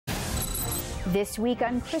This week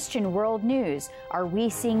on Christian World News, are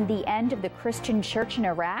we seeing the end of the Christian church in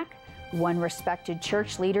Iraq? One respected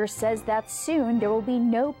church leader says that soon there will be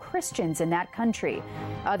no Christians in that country.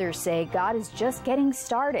 Others say God is just getting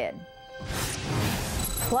started.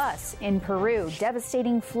 Plus, in Peru,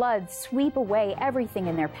 devastating floods sweep away everything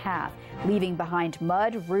in their path, leaving behind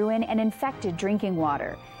mud, ruin, and infected drinking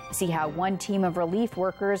water. See how one team of relief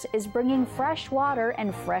workers is bringing fresh water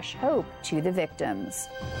and fresh hope to the victims.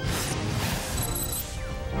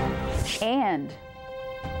 And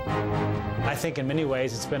I think in many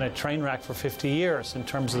ways it's been a train wreck for 50 years in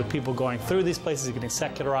terms of the people going through these places, getting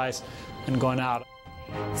secularized and going out.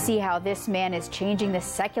 See how this man is changing the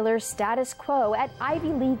secular status quo at Ivy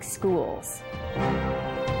League schools.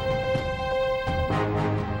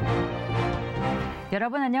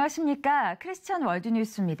 여러분 안녕하십니까? 크리스천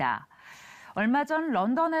월드뉴스입니다. 얼마 전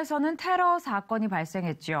런던에서는 테러 사건이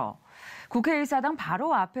발생했죠. 국회의사당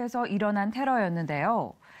바로 앞에서 일어난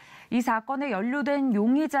테러였는데요. 이 사건에 연루된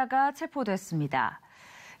용의자가 체포됐습니다.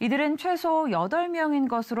 이들은 최소 8명인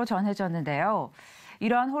것으로 전해졌는데요.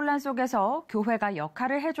 이러한 혼란 속에서 교회가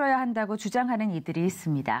역할을 해줘야 한다고 주장하는 이들이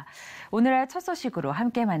있습니다. 오늘의 첫 소식으로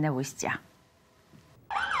함께 만나보시죠.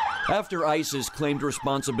 After ISIS claimed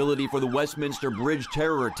responsibility for the Westminster Bridge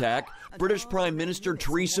terror attack, British Prime Minister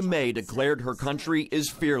Theresa May declared her country is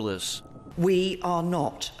fearless. We are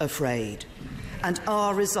not afraid, and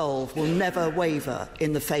our resolve will never waver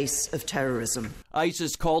in the face of terrorism.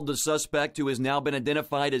 ISIS called the suspect, who has now been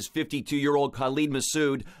identified as 52-year-old Khalid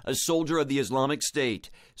Massoud, a soldier of the Islamic State.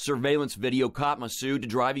 Surveillance video caught Massoud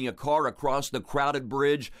driving a car across the crowded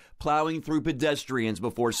bridge, plowing through pedestrians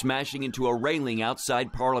before smashing into a railing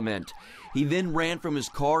outside Parliament. He then ran from his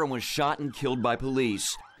car and was shot and killed by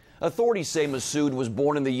police. Authorities say Massoud was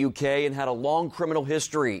born in the UK and had a long criminal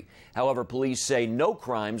history. However, police say no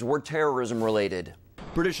crimes were terrorism-related.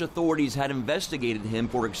 British authorities had investigated him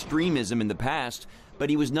for extremism in the past,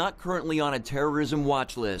 but he was not currently on a terrorism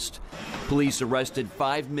watch list. Police arrested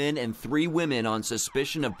 5 men and 3 women on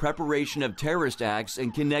suspicion of preparation of terrorist acts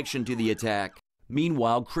in connection to the attack.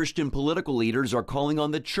 Meanwhile, Christian political leaders are calling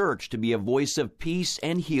on the church to be a voice of peace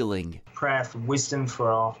and healing. Prayer for wisdom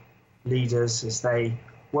for our leaders as they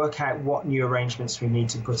work out what new arrangements we need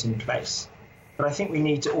to put in place. But I think we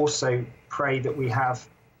need to also pray that we have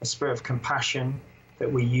a spirit of compassion, that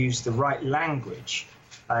we use the right language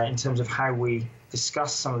in terms of how we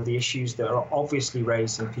discuss some of the issues that are obviously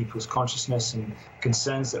raised in people's consciousness and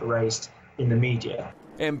concerns that are raised in the media.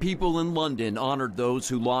 And people in London honored those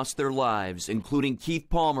who lost their lives, including Keith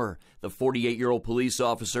Palmer, the 48-year-old police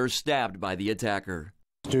officer stabbed by the attacker.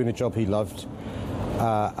 Doing a job he loved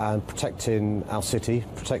and protecting our city,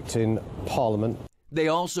 protecting Parliament. They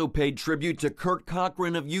also paid tribute to Kurt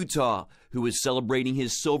Cochran of Utah, who is celebrating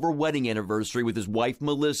his silver wedding anniversary with his wife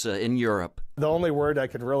Melissa in Europe. The only word I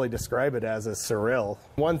could really describe it as is surreal.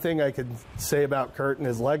 One thing I could say about Kurt and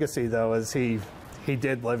his legacy, though, is he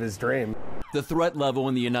did live his dream. The threat level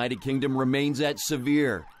in the United Kingdom remains at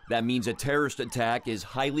severe. That means a terrorist attack is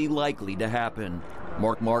highly likely to happen.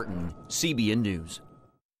 Mark Martin, CBN News.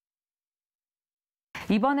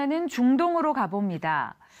 이번에는 중동으로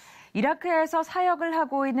가봅니다. 이라크에서 사역을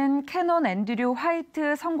하고 있는 캐논 앤드류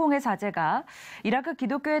화이트 성공의 자제가 이라크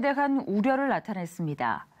기독교에 대한 우려를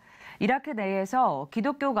나타냈습니다. 이라크 내에서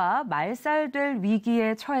기독교가 말살될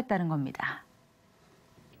위기에 처했다는 겁니다.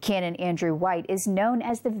 Canon Andrew White is known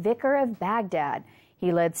as the Vicar of Baghdad.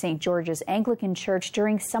 He led St. George's Anglican Church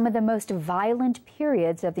during some of the most violent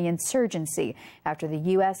periods of the insurgency after the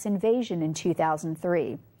U.S. invasion in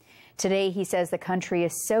 2003. Today, he says the country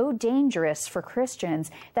is so dangerous for Christians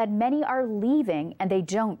that many are leaving and they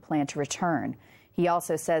don't plan to return. He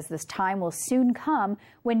also says this time will soon come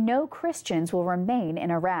when no Christians will remain in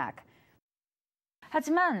Iraq.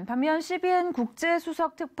 하지만 반면 CBN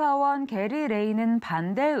국제수석특파원 게리 레이는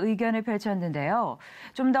반대 의견을 펼쳤는데요.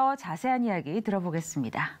 좀 더 자세한 이야기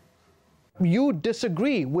들어보겠습니다. You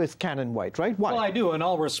disagree with Canon White, right? Why? Well, I do. In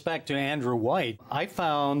all respect to Andrew White, I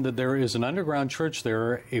found that there is an underground church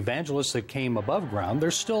there, evangelists that came above ground. They're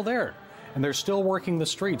still there, and they're still working the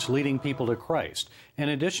streets, leading people to Christ. In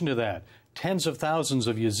addition to that, tens of thousands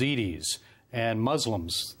of Yazidis and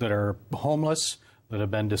Muslims that are homeless, that have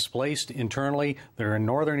been displaced internally, that are in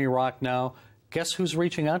northern Iraq now. Guess who's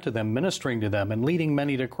reaching out to them, ministering to them, and leading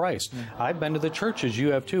many to Christ? I've been to the churches,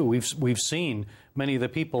 you have too. We've seen many of the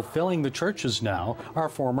people filling the churches now are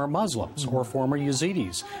former Muslims or former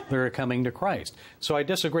Yazidis that are coming to Christ. So I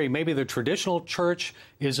disagree. Maybe the traditional church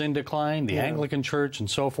is in decline, the Anglican church and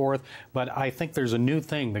so forth, but I think there's a new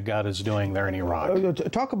thing that God is doing there in Iraq.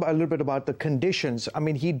 Talk about a little bit about the conditions. I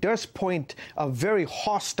mean, he does point a very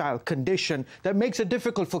hostile condition that makes it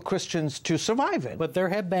difficult for Christians to survive in. But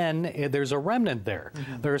there's a remnant there.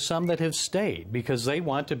 There are some that have stayed because they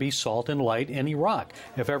want to be salt and light in Iraq.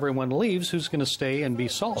 If everyone leaves, who's going to stay and be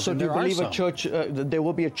salt? So do you believe a church, there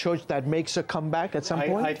will be a church that makes a comeback at some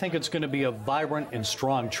point? I think it's going to be a vibrant and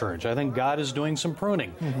strong church. I think God is doing some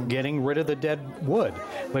pruning, getting rid of the dead wood.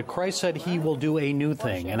 But Christ said he will do a new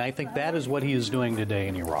thing, and I think that is what he is doing today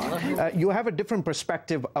in Iraq. You have a different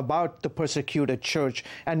perspective about the persecuted church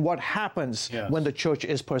and what happens when the church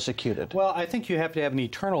is persecuted. Well, I think you have to have an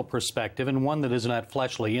eternal perspective and one that is not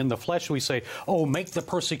fleshly. In the flesh, we say, oh, make the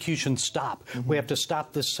persecution stop. We have to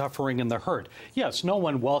stop this suffering and the hurt. Yes, no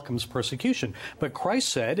one welcomes persecution. But Christ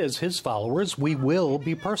said, as his followers, we will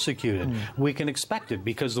be persecuted. We can expect it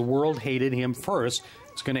because the world hated him first.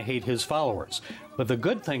 It's going to hate his followers. But the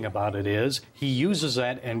good thing about it is he uses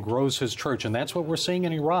that and grows his church, and that's what we're seeing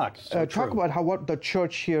in Iraq. Talk about what the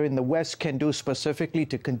church here in the West can do specifically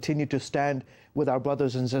to continue to stand with our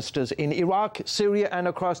brothers and sisters in Iraq, Syria, and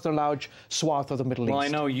across the large swath of the Middle East. Well, I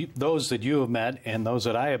know those that you have met and those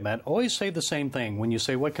that I have met always say the same thing. When you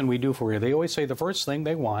say, what can we do for you? They always say the first thing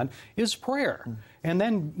they want is prayer. And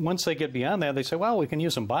then once they get beyond that, they say, well, we can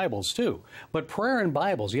use some Bibles too. But prayer and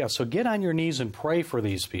Bibles, yes, so get on your knees and pray for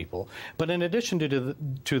these people. But in addition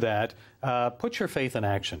to that, put your faith in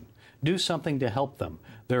action. Do something to help them.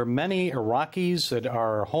 There are many Iraqis that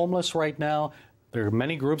are homeless right now. There are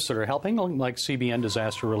many groups that are helping, like Cbn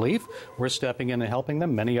Disaster Relief. We're stepping in and helping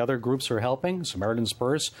them. Many other groups are helping, Samaritan's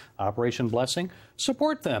Purse, Operation Blessing.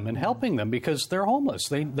 Support them and helping them because they're homeless.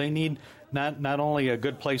 They need not only a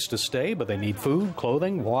good place to stay, but they need food,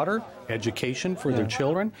 clothing, water, education for their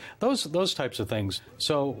children, those types of things.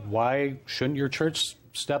 So why shouldn't your church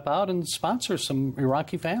step out and sponsor some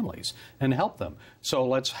Iraqi families and help them? So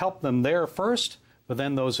let's help them there first. But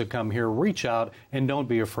then those who come here, reach out and don't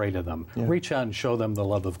be afraid of them. Reach out and show them the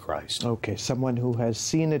love of Christ. Okay, someone who has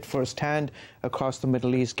seen it firsthand across the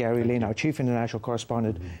Middle East, Gary Lane, our Chief International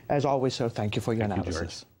Correspondent. As always, sir, thank you for your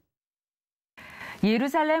analysis.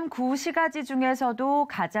 예루살렘 구시가지 중에서도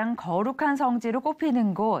가장 거룩한 성지로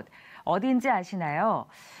꼽히는 곳 어디인지 아시나요?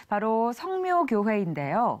 바로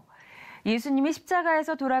성묘교회인데요. 예수님이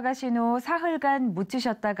십자가에서 돌아가신 후 사흘간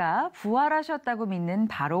묻히셨다가 부활하셨다고 믿는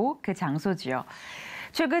바로 그 장소지요.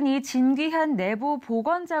 최근 이 진귀한 내부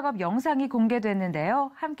복원 작업 영상이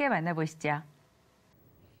공개됐는데요. 함께 만나보시죠.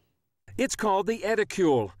 It's called the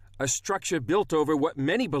Edicule, a structure built over what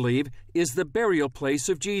many believe is the burial place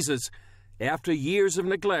of Jesus. After years of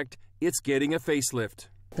neglect, it's getting a facelift.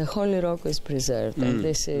 The Holy Rock is preserved, and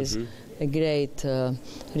this is a great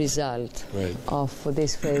result of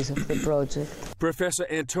this phase of the project. Professor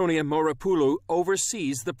Antonia Morapoulou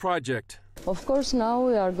oversees the project. Of course, now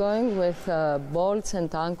we are going with bolts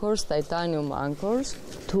and anchors, titanium anchors,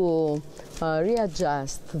 to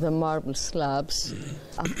readjust the marble slabs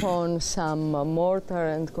upon some mortar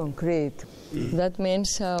and concrete. That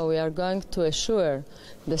means we are going to assure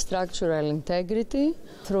the structural integrity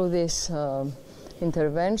through this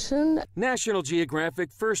intervention. National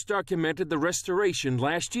Geographic first documented the restoration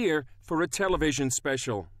last year for a television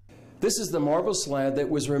special. This is the marble slab that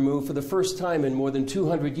was removed for the first time in more than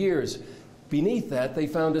 200 years. Beneath that, they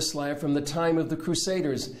found a slab from the time of the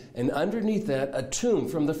Crusaders, and underneath that, a tomb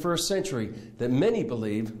from the 1st century that many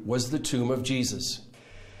believe was the tomb of Jesus.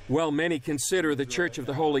 While many consider the Church of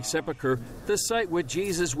the Holy Sepulchre the site where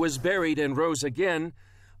Jesus was buried and rose again,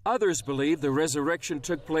 others believe the resurrection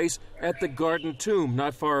took place at the Garden Tomb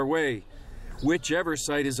not far away. Whichever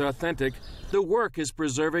site is authentic, the work is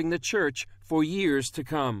preserving the church for years to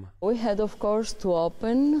come. We had, of course, to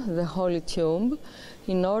open the Holy Tomb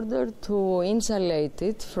in order to insulate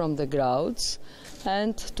it from the grouts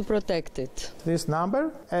and to protect it. This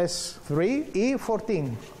number,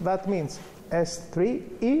 S3E14, that means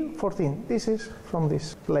S3E14. This is from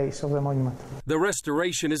this place of the monument. The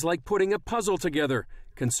restoration is like putting a puzzle together.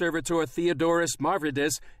 Conservator Theodoros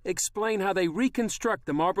Mavrides explained how they reconstruct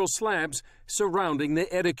the marble slabs surrounding the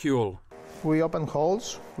edicule. We open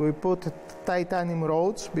holes, we put titanium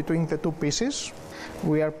rods between the two pieces.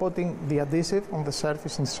 We are putting the adhesive on the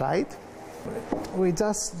surface inside. We're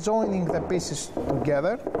just joining the pieces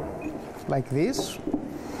together, like this.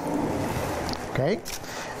 Okay,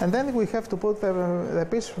 and then we have to put the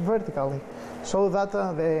piece vertically, so that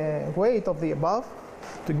the weight of the above,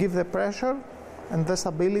 to give the pressure and the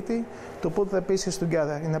stability to put the pieces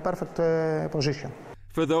together in a perfect position.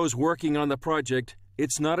 For those working on the project,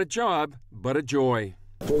 it's not a job, but a joy.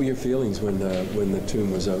 What were your feelings when the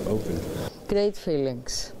tomb was opened? Great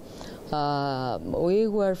feelings. We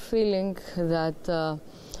were feeling that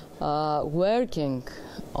working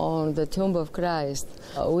on the tomb of Christ,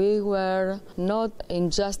 we were not in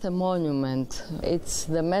just a monument. It's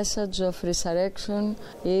the message of resurrection,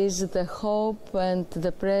 is the hope and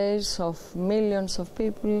the praise of millions of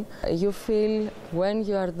people. You feel when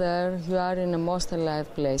you are there, you are in the most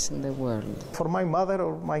alive place in the world. For my mother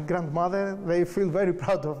or my grandmother, they feel very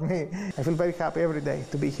proud of me. I feel very happy every day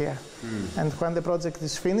to be here. And when the project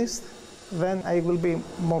is finished, then I will be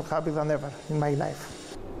more happy than ever in my life.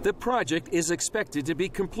 The project is expected to be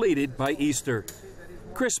completed by Easter.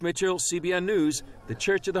 Chris Mitchell, CBN News, the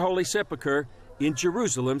Church of the Holy Sepulchre in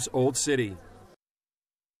Jerusalem's Old City.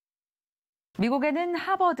 미국에는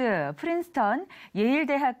하버드, 프린스턴, 예일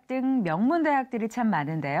대학 등 명문 대학들이 참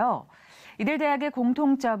많은데요. 이들 대학의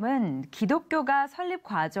공통점은 기독교가 설립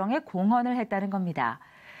과정에 공헌을 했다는 겁니다.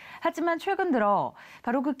 하지만 최근 들어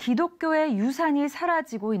바로 그 기독교의 유산이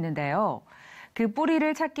사라지고 있는데요. 그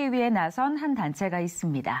뿌리를 찾기 위해 나선 한 단체가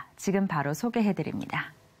있습니다. 지금 바로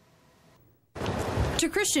소개해드립니다. To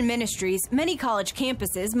Christian ministries, many college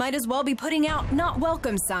campuses might as well be putting out not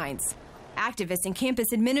welcome signs. Activists and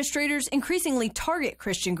campus administrators increasingly target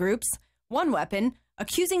Christian groups. One weapon,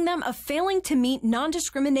 accusing them of failing to meet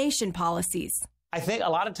non-discrimination policies. I think a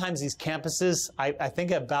lot of times these campuses, I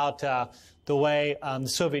think about the way the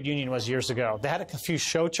Soviet Union was years ago. They had a few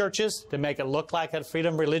show churches to make it look like a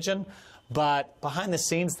freedom religion. But behind the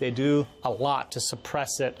scenes, they do a lot to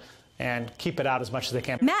suppress it and keep it out as much as they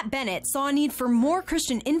can. Matt Bennett saw a need for more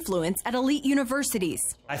Christian influence at elite universities.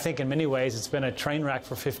 I think in many ways it's been a train wreck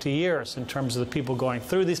for 50 years in terms of the people going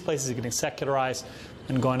through these places, getting secularized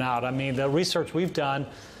and going out. I mean, the research we've done,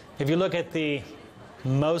 if you look at the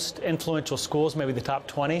most influential schools, maybe the top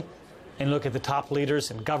 20, and look at the top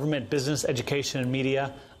leaders in government, business, education, and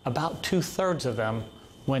media, about 2/3 of them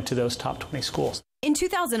went to those top 20 schools. In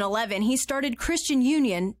 2011, he started Christian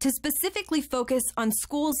Union to specifically focus on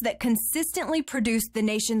schools that consistently produced the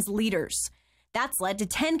nation's leaders. That's led to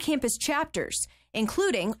 10 campus chapters,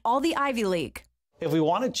 including all the Ivy League. If we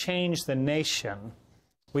want to change the nation,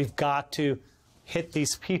 we've got to hit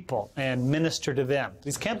these people and minister to them.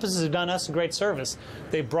 These campuses have done us a great service.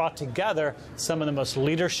 They brought together some of the most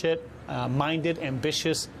leadership-minded,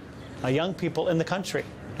 ambitious young people in the country.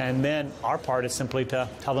 And then our part is simply to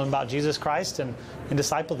tell them about Jesus Christ and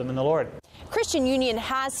disciple them in the Lord. Christian Union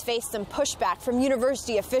has faced some pushback from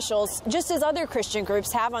university officials, just as other Christian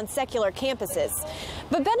groups have on secular campuses.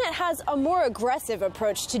 But Bennett has a more aggressive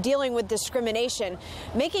approach to dealing with discrimination,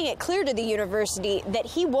 making it clear to the university that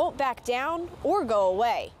he won't back down or go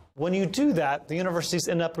away. When you do that, the universities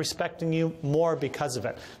end up respecting you more because of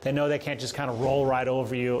it. They know they can't just kind of roll right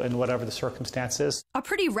over you in whatever the circumstance is. A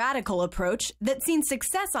pretty radical approach that's seen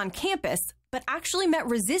success on campus, but actually met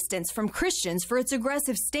resistance from Christians for its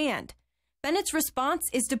aggressive stand. Bennett's response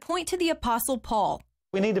is to point to the Apostle Paul.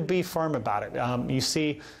 We need to be firm about it. You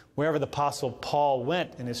see, wherever the Apostle Paul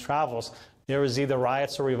went in his travels, there was either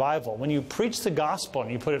riots or revival. When you preach the gospel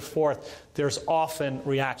and you put it forth, there's often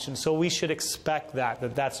reaction. So we should expect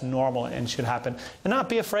that's normal and should happen, and not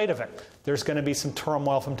be afraid of it. There's going to be some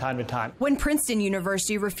turmoil from time to time. When Princeton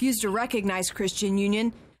University refused to recognize Christian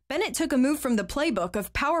Union, Bennett took a move from the playbook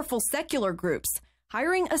of powerful secular groups,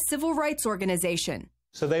 hiring a civil rights organization.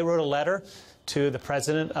 So they wrote a letter to the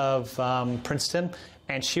president of Princeton,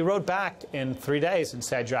 and she wrote back in 3 days and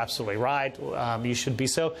said, "You're absolutely right. You should be."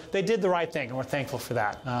 So they did the right thing, and we're thankful for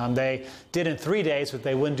that. They did in 3 days what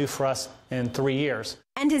they wouldn't do for us in 3 years.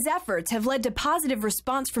 And his efforts have led to positive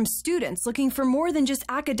response from students looking for more than just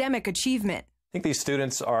academic achievement. I think these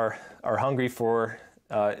students are hungry for,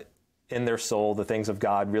 in their soul, the things of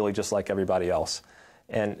God, really just like everybody else.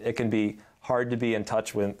 And it can be hard to be in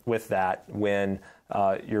touch with that when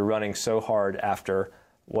you're running so hard after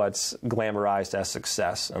what's glamorized as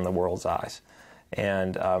success in the world's eyes.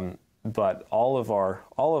 And but all of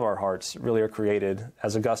our hearts really are created,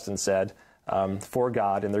 as Augustine said, for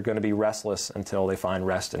God, and they're going to be restless until they find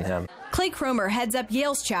rest in Him. Clay Cromer heads up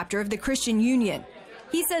Yale's chapter of the Christian Union.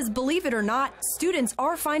 He says, believe it or not, students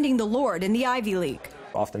are finding the Lord in the Ivy League.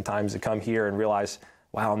 Oftentimes they come here and realize,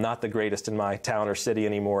 wow, I'm not the greatest in my town or city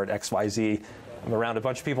anymore at XYZ. I'm around a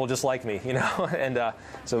bunch of people just like me, you know. And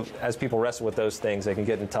so as people wrestle with those things, they can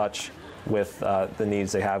get in touch with the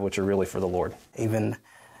needs they have, which are really for the Lord. Even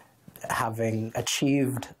having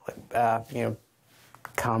achieved,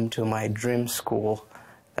 come to my dream school,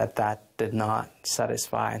 that did not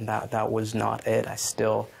satisfy, and that was not it. I was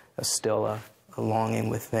still a longing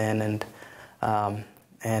within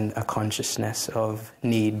and a consciousness of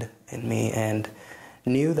need in me, and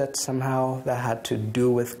knew that somehow that had to do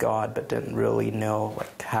with God, but didn't really know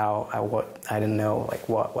I didn't know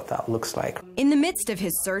what that looks like. In the midst of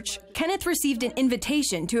his search, Kenneth received an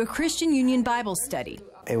invitation to a Christian Union Bible study.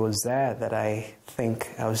 It was there that I think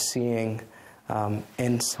I was seeing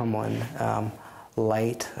in someone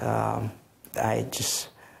light. I just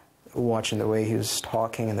watching the way he was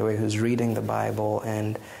talking and the way he was reading the Bible,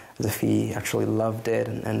 and as if he actually loved it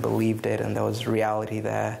and believed it, and there was reality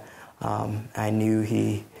there. I knew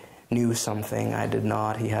he knew something I did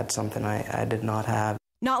not. He had something I did not have.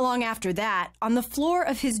 Not long after that, on the floor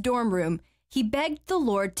of his dorm room, he begged the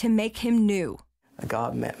Lord to make him new.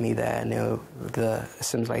 God met me there. It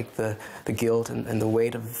seems like the guilt and the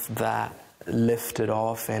weight of that lifted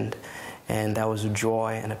off, and that was a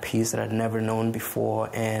joy and a peace that I'd never known before.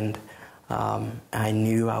 And I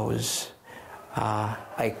knew I was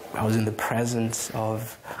in the presence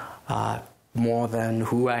of more than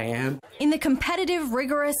who I am. In the competitive,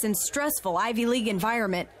 rigorous, and stressful Ivy League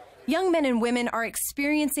environment, young men and women are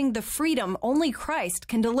experiencing the freedom only Christ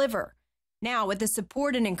can deliver. Now, with the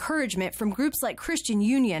support and encouragement from groups like Christian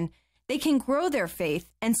Union, they can grow their faith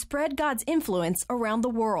and spread God's influence around the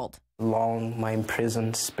world. Long my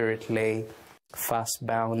imprisoned spirit lay, fast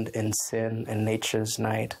bound in sin and nature's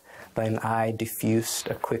night. Thine eye diffused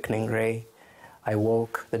a quickening ray. I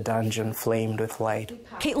woke, the dungeon flamed with light.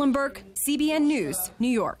 Caitlin Burke, CBN News, New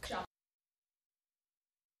York.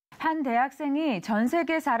 한 대학생이 전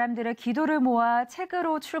세계 사람들의 기도를 모아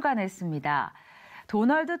책으로 출간했습니다.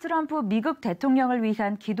 도널드 트럼프 미국 대통령을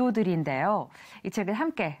위한 기도들인데요. 이 책을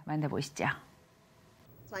함께 만나보시죠.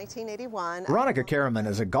 1981. Veronica Karaman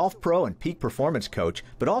is a golf pro and peak performance coach,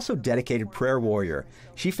 but also dedicated prayer warrior.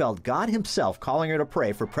 She felt God himself calling her to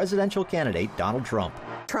pray for presidential candidate Donald Trump.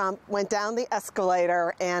 Trump went down the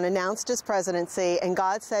escalator and announced his presidency, and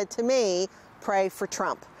God said to me, pray for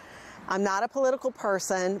Trump. I'm not a political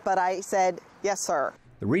person, but I said, yes, sir.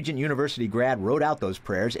 The Regent University grad wrote out those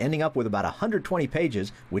prayers, ending up with about 120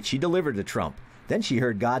 pages, which she delivered to Trump. Then she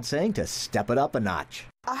heard God saying to step it up a notch.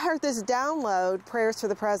 I heard this download, prayers for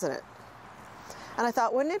the president. And I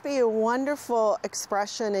thought, wouldn't it be a wonderful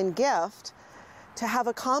expression and gift to have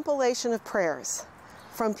a compilation of prayers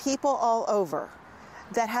from people all over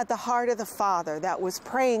that had the heart of the Father, that was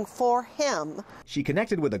praying for him. She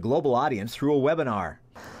connected with a global audience through a webinar.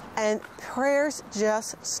 And prayers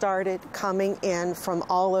just started coming in from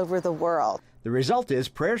all over the world. The result is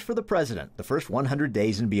Prayers for the President, the first 100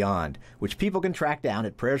 days and beyond, which people can track down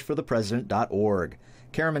at prayersforthepresident.org.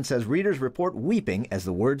 Karaman says readers report weeping as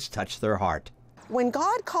the words touch their heart. When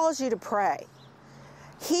God calls you to pray,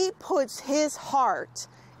 he puts his heart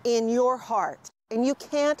in your heart. And you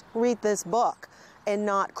can't read this book and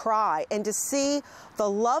not cry. And to see the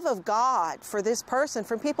love of God for this person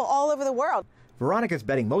from people all over the world. Veronica's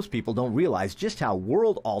betting most people don't realize just how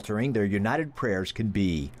world-altering their united prayers can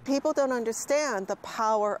be. People don't understand the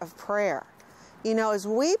power of prayer. You know, as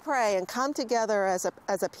we pray and come together as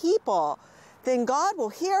a people, then God will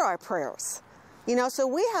hear our prayers. You know, so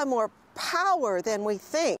we have more power than we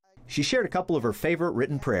think. She shared a couple of her favorite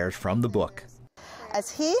written prayers from the book. As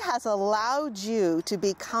he has allowed you to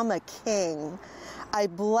become a king, I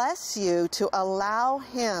bless you to allow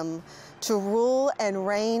him to rule and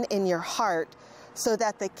reign in your heart, so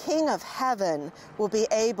that the King of Heaven will be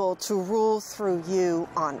able to rule through you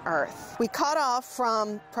on earth. We cut off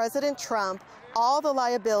from President Trump all the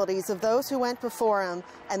liabilities of those who went before him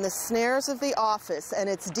and the snares of the office and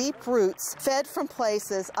its deep roots fed from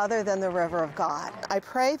places other than the river of God. I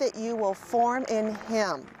pray that you will form in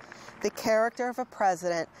him the character of a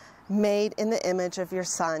president made in the image of your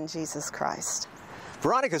Son, Jesus Christ.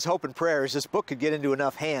 Veronica's hope and prayer is this book could get into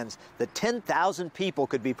enough hands that 10,000 people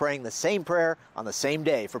could be praying the same prayer on the same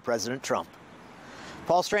day for President Trump.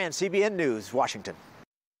 Paul Strand, CBN News, Washington.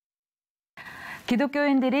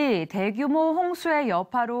 기독교인들이 대규모 홍수의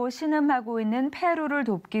여파로 신음하고 있는 페루를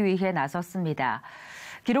돕기 위해 나섰습니다.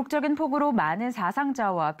 기록적인 폭우로 많은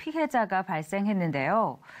사상자와 피해자가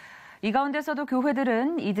발생했는데요. 이 가운데서도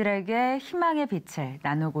교회들은 이들에게 희망의 빛을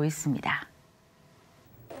나누고 있습니다.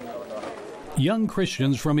 Young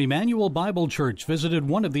Christians from Emmanuel Bible Church visited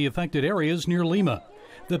one of the affected areas near Lima.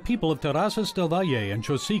 The people of Terrazas del Valle and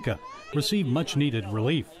Chosica received much-needed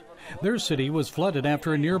relief. Their city was flooded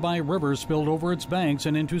after a nearby river spilled over its banks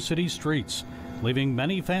and into city streets. leaving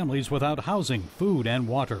many families without housing, food, and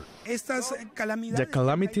water. The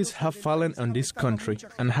calamities have fallen on this country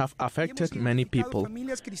and have affected many people.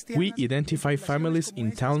 We identify families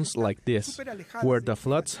in towns like this, where the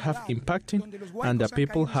floods have impacted and the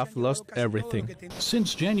people have lost everything.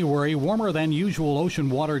 Since January, warmer than usual ocean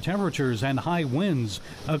water temperatures and high winds,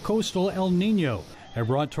 a coastal El Niño, have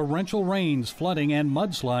brought torrential rains, flooding, and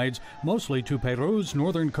mudslides, mostly to Peru's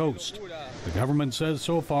northern coast. The government says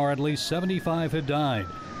so far at least 75 had died.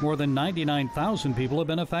 More than 99,000 people have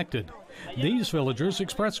been affected. These villagers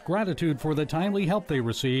express gratitude for the timely help they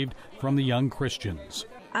received from the young Christians.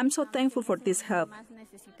 I'm so thankful for this help.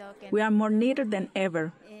 We are more needed than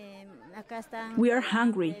ever. We are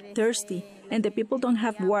hungry, thirsty, and the people don't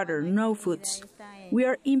have water, no foods. We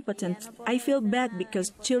are impotent. I feel bad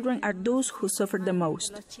because children are those who suffer the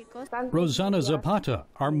most. Rosana Zapata,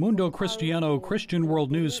 our Mundo Cristiano Christian World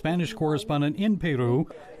News Spanish correspondent in Peru,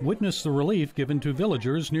 witnessed the relief given to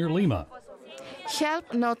villagers near Lima.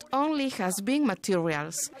 Help not only has been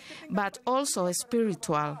materials, but also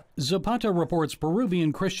spiritual. Zapata reports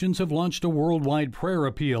Peruvian Christians have launched a worldwide prayer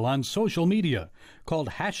appeal on social media called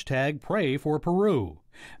 #PrayForPeru.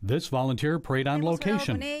 This volunteer prayed on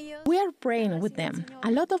location. We are praying with them.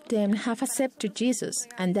 A lot of them have accepted Jesus,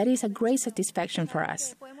 and that is a great satisfaction for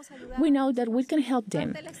us. We know that we can help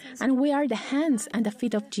them, and we are the hands and the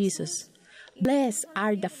feet of Jesus. Blessed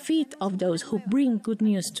are the feet of those who bring good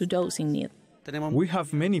news to those in need. We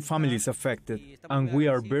have many families affected, and we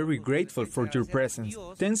are very grateful for your presence.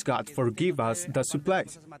 Thanks God for giving us the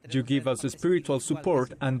supplies. You give us spiritual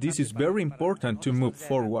support, and this is very important to move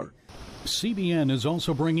forward. CBN is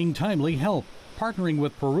also bringing timely help, partnering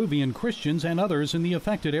with Peruvian Christians and others in the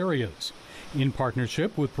affected areas. In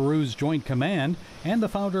partnership with Peru's Joint Command and the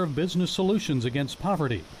founder of Business Solutions Against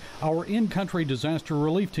Poverty, our in-country disaster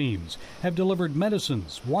relief teams have delivered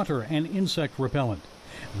medicines, water, and insect repellent.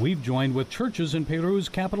 We've joined with churches in Peru's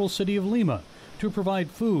capital city of Lima to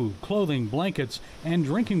provide food, clothing, blankets, and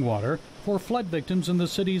drinking water for flood victims in the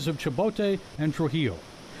cities of Chimbote and Trujillo.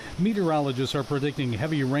 Meteorologists are predicting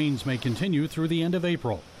heavy rains may continue through the end of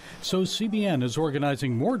April, so CBN is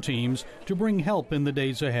organizing more teams to bring help in the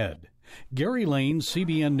days ahead. Gary Lane,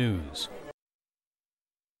 CBN News.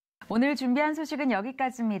 오늘 준비한 소식은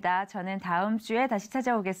여기까지입니다. 저는 다음 주에 다시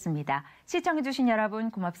찾아오겠습니다. 시청해주신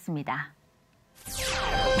여러분 고맙습니다.